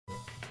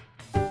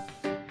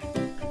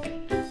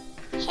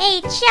Hey,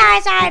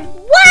 Charizard,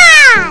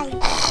 why?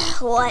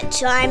 What,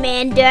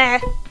 Charmander?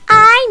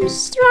 I'm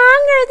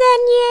stronger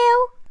than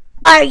you.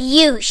 Are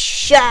you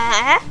sure?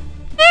 Yeah,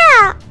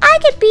 I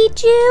could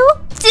beat you.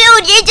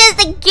 Dude, you're just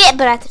a kid.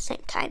 But at the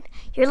same time,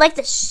 you're like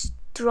the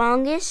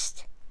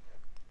strongest,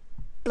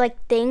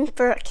 thing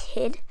for a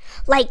kid.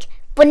 Like,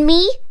 when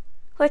I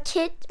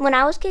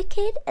was a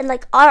kid,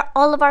 and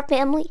all of our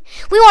family,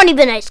 we weren't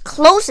even as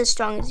close as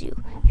strong as you.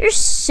 You're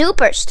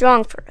super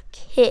strong for a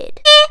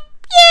kid.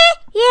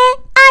 Yeah,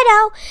 I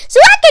know. So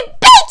I can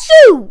beat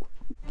you.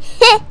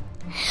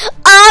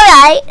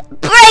 Alright,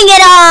 bring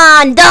it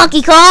on,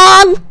 Donkey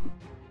Kong!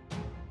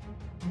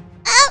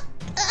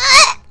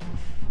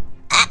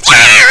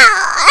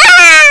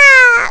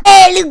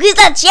 Hey, look at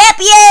the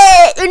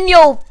champion in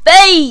your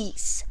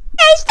face!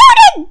 I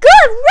started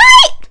good,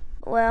 right?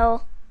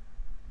 Well,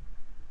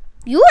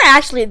 you were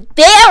actually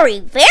very,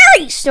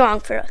 very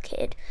strong for a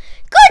kid.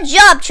 Good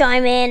job,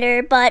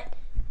 Charmander, but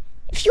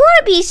if you want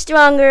to be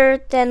stronger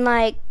than,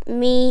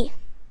 me,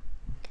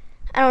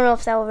 I don't know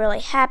if that will really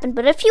happen,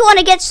 but if you want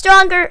to get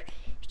stronger,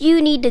 you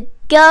need to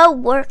go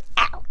work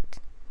out.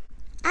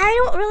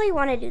 I don't really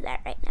want to do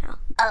that right now.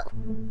 Oh,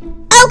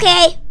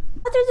 okay.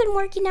 Other than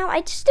working out,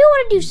 I still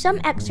want to do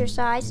some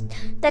exercise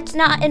that's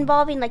not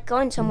involving,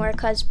 going somewhere,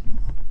 because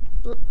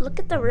look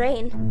at the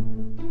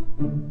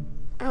rain.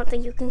 I don't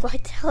think you can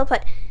quite tell,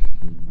 but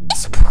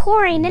it's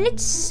pouring and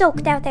it's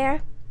soaked out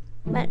there.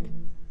 But,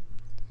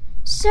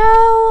 so,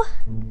 I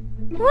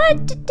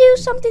wanted to do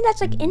something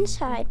that's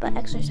inside, but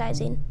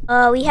exercising.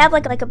 We have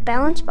like a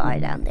balance bar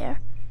down there.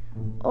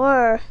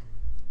 Or,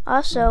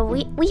 also,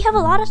 we have a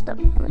lot of stuff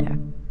down there.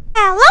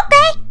 Well,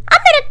 okay,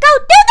 I'm gonna go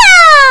do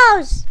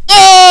those!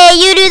 Hey,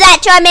 you do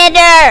that,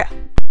 Charmander!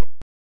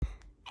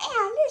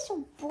 Yeah, this is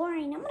so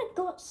boring. I'm gonna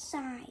go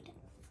outside.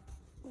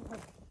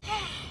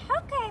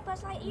 Okay,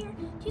 Buzz Lightyear,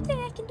 do you think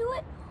I can do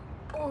it?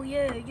 Oh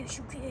yeah, yes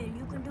you can.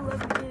 You can do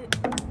everything.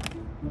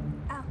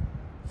 Oh.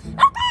 Okay,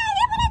 I'm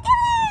gonna do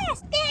this!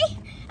 Okay,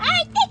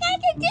 I think I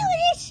can do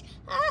this!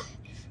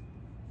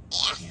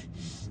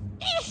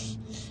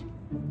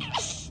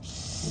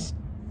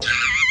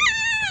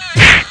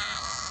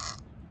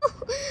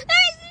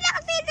 There's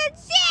nothing to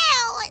do!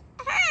 It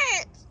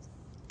hurts!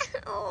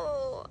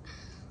 Oh.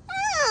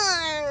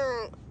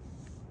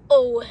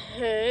 Oh,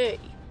 hey,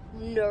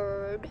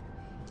 nerd.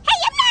 Hey,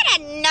 I'm not a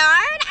nerd!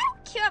 I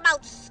don't care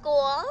about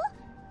school!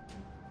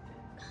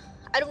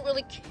 I don't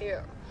really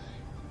care.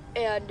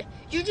 And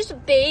you're just a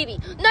baby.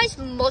 Nice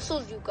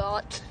muscles you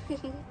got.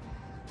 Not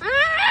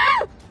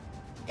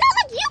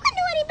like you can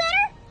do any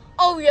better!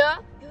 Oh yeah?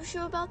 You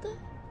sure about that?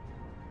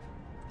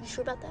 You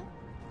sure about that?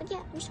 But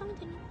yeah, you're stronger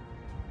than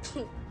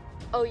you.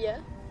 Oh yeah?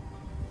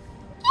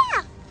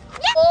 Yeah!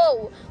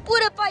 Oh,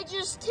 what if I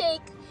just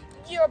take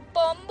your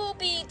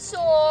Bumblebee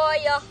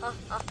toy? No,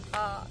 Buzz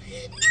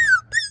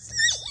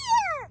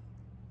Lightyear!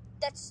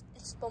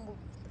 It's Bumblebee.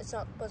 It's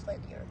not Buzz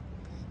Lightyear.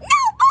 No,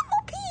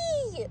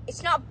 Bumblebee!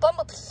 It's not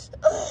Bumblebee.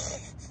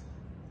 Ugh.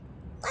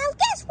 Well,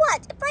 guess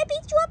what? If I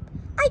beat you up,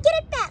 I get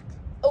it back.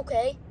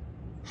 Okay.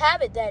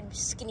 Have it then,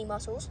 skinny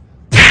muscles.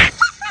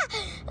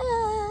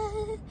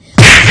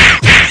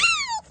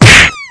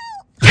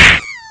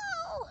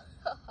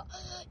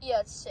 Yeah,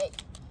 it's safe.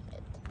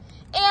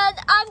 And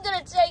I'm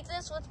gonna take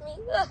this with me.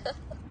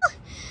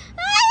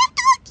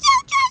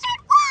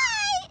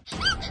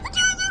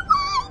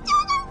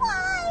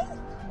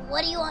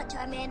 What do you want,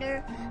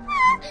 Charmander?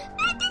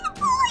 I took a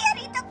bully and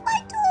he took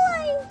my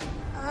toy.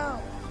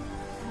 Oh.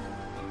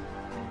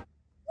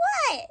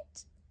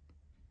 What?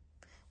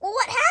 Well,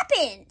 what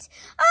happened?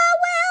 Oh,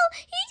 well,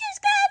 he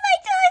just got my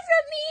toy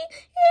from me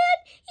and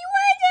he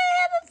wanted to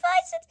have a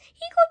fight since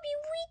he called me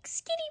weak,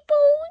 skinny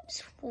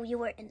bones. Well, you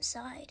were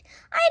inside.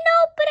 I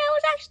know, but I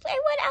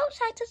went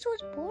outside since it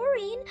was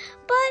boring.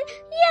 But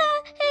yeah,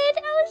 and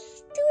I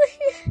was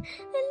doing,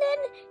 and then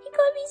he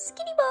called me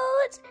skinny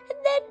bones, and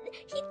then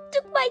he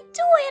took my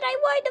toy, and I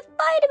wanted to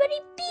fight him, and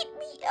he beat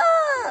me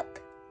up.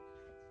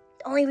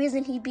 The only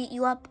reason he beat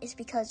you up is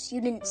because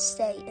you didn't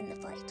stay in the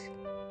fight.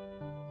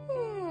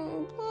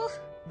 Well,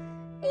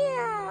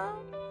 yeah.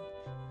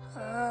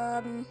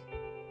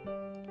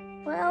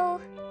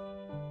 Well,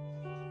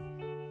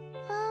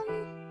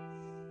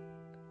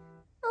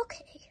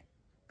 okay.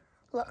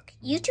 Look,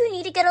 you two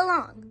need to get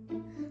along.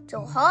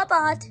 So how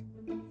about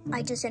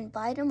I just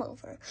invite him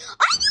over?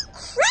 Are you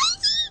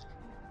crazy?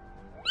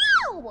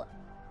 No!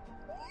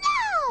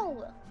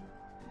 No!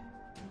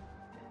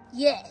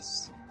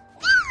 Yes.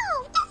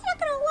 No! That's not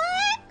gonna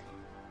work!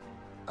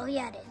 Oh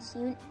yeah, it is.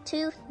 You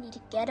two need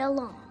to get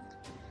along.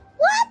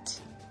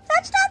 What?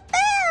 That's not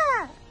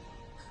fair!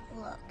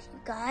 Look, you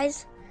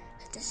guys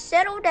have to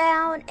settle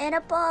down and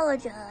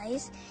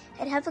apologize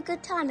and have a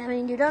good time. I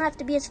mean, you don't have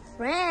to be his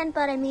friend,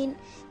 but I mean,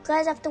 you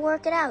guys have to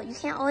work it out. You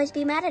can't always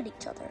be mad at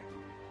each other.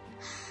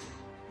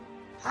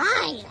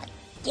 Fine, I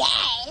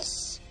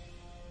guess.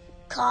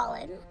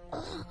 Colin.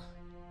 Ugh.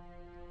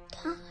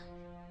 God.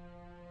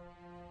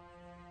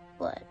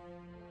 What?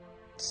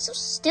 So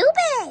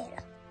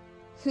stupid.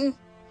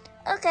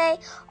 Okay,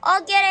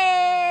 I'll get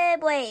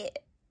it. Wait.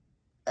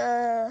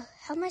 How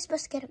am I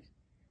supposed to get him?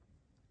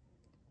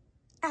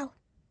 Ow.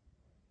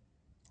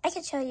 I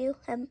can show you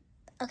him.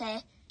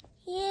 Okay.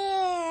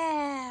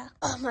 Yeah.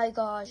 Oh my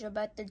gosh, I'm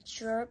at the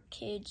jerk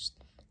kid's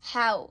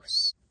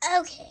house.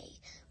 Okay.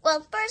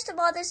 Well, first of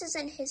all, this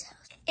isn't his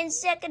house. And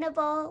second of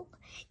all,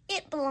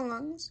 it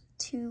belongs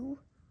to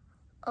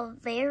a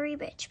very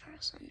rich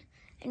person.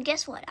 And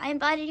guess what? I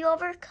invited you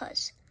over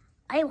because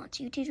I want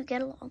you two to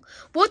get along.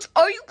 What?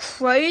 Are you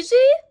crazy?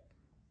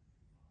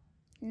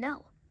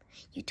 No.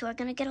 You two are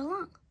going to get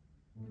along.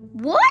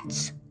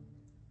 What?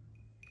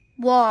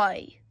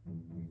 Why?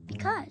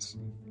 Because.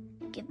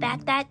 Give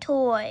back that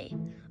toy.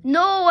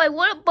 No, I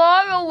want to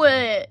borrow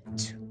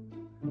it.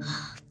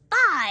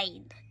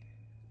 Fine.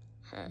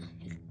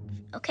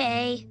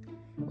 Okay.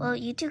 Well,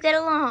 you two get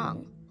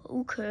along.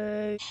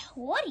 Okay.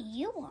 What do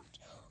you want?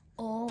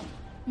 Oh,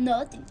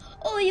 nothing.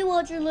 Oh, you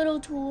want your little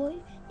toy?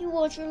 You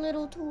want your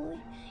little toy?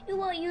 You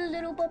want your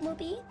little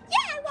bumblebee?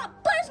 Yeah, I want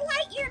Buzz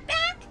Lightyear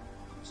back.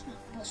 It's not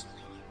Buzz Lightyear.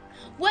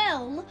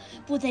 Well,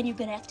 then you're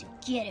gonna have to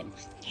get him.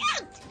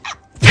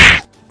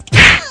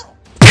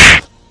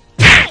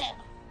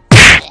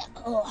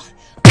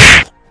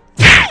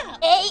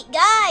 Hey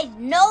guys,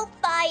 no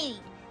fighting.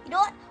 You know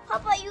what? How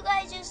about you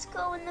guys just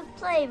go in the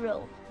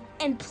playroom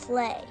and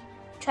play?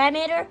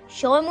 Charmander,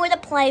 show him where the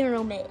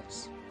playroom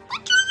is.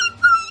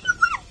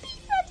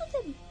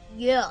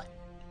 Yeah,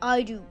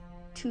 I do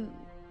too.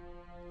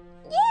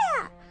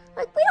 Yeah,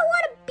 like we don't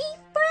want to be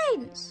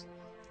friends.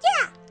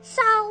 Yeah,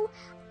 so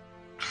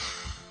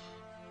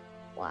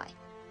why?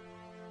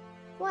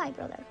 Why,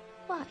 brother?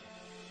 Why?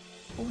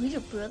 Oh, he's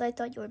your brother? I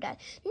thought you were dad.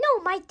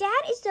 No, my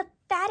dad is the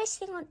fattest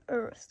thing on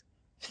earth.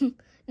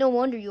 No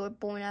wonder you were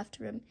born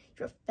after him.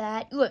 You're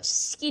fat. You have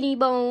skinny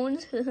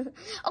bones.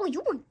 Oh,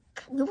 you want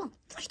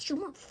fight? You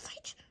want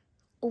fight?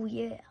 Oh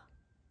yeah.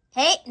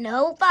 Hey,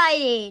 no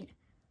fighting.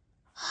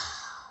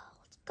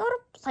 Let's go to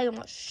play. I'm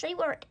gonna show you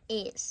where it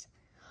is.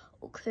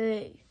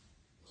 Okay.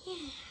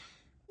 Yeah.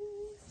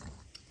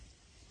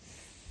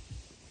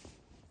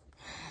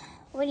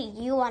 What do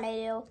you want to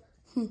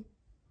do?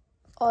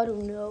 I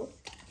don't know.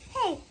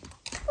 Hey,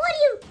 what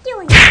are you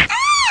doing?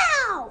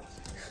 Ow!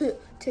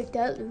 Take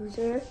that,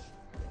 loser.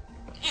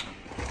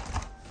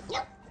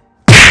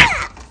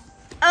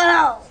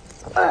 Ow!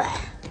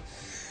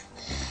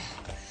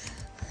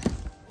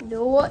 You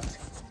know what?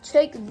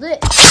 Take this.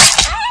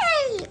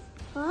 Hey!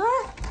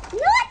 Huh?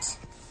 What?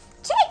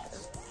 Take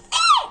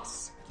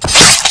this!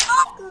 Take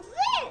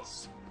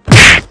this!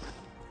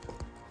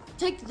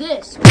 Take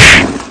this!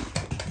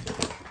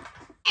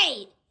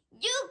 Hey!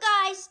 You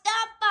guys,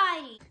 stop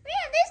fighting!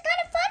 Man, this is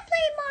kind of fun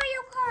playing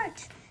Mario Kart!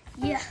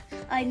 Yeah,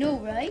 I know,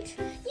 right?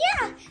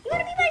 Yeah, you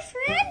wanna be my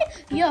friend?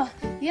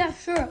 Yeah,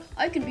 sure.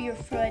 I can be your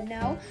friend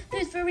now.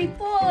 This is very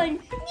fun.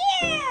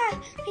 Yeah!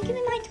 Can you give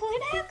me my toy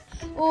back?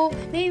 Oh,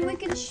 maybe we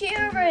can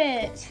share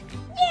it.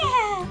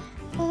 Yeah!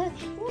 You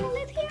wanna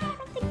live here? I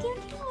don't think you're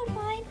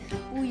fine.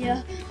 Oh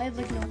yeah, I have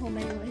like no home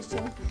anyway, so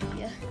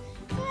yeah.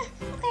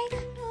 Okay.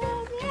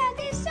 Yeah,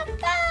 this is so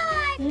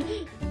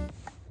fun!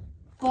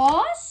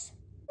 Boss?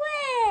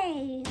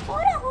 Wait,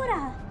 hold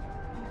on.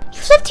 You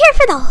lived here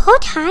for the whole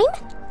time?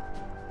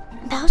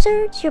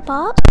 Bowser, it's your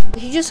boss?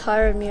 He just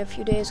hired me a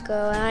few days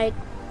ago, and I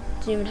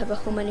didn't even have a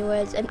home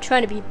anyways. I'm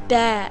trying to be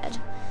bad.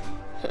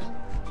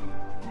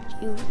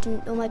 You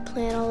didn't know my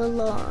plan all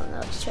along. I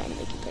was trying to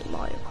make you play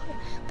Mario Kart,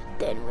 but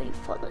then when you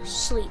fall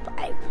asleep,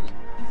 I will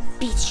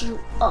beat you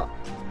up,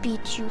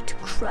 beat you to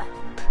crap.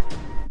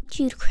 Beat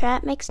you to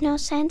crap makes no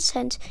sense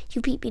since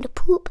you beat me to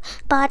poop,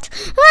 but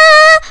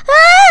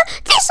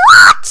this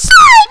whole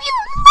time you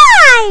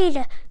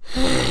lied!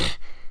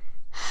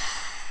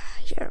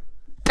 You're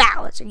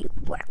Bowser, you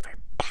work for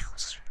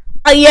Bowser.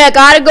 Oh yeah,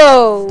 gotta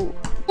go.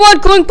 One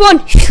coin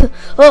punch.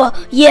 Oh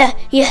yeah,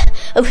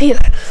 over here.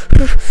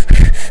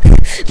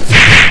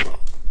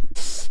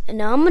 And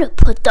now I'm gonna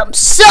put them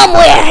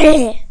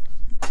somewhere.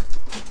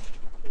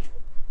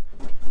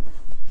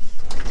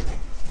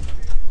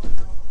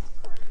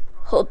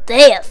 Hope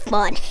they have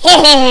fun.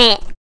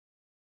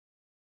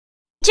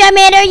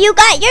 Charmander, you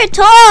got your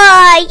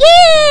toy!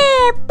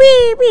 Yeah!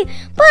 Baby!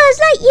 Buzz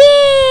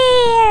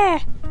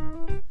Lightyear!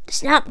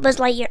 It's not Buzz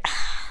Lightyear.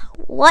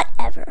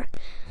 Whatever.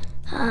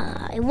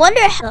 I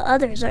wonder how the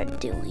others are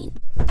doing.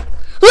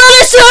 Let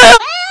us up!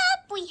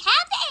 We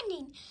have the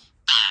ending.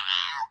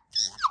 Ow!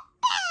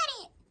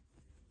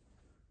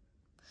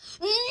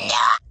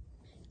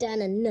 About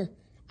it! No!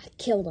 I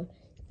killed him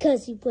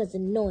because he was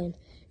annoying.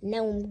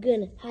 Now I'm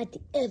gonna hide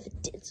the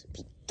evidence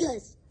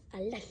because I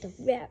like to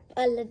rap,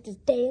 I like to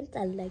dance,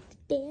 I like to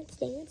dance.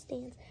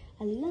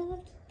 I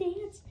love to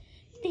dance.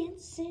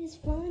 Dancing is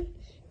fun.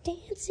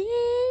 Dancing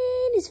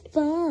is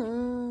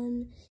fun.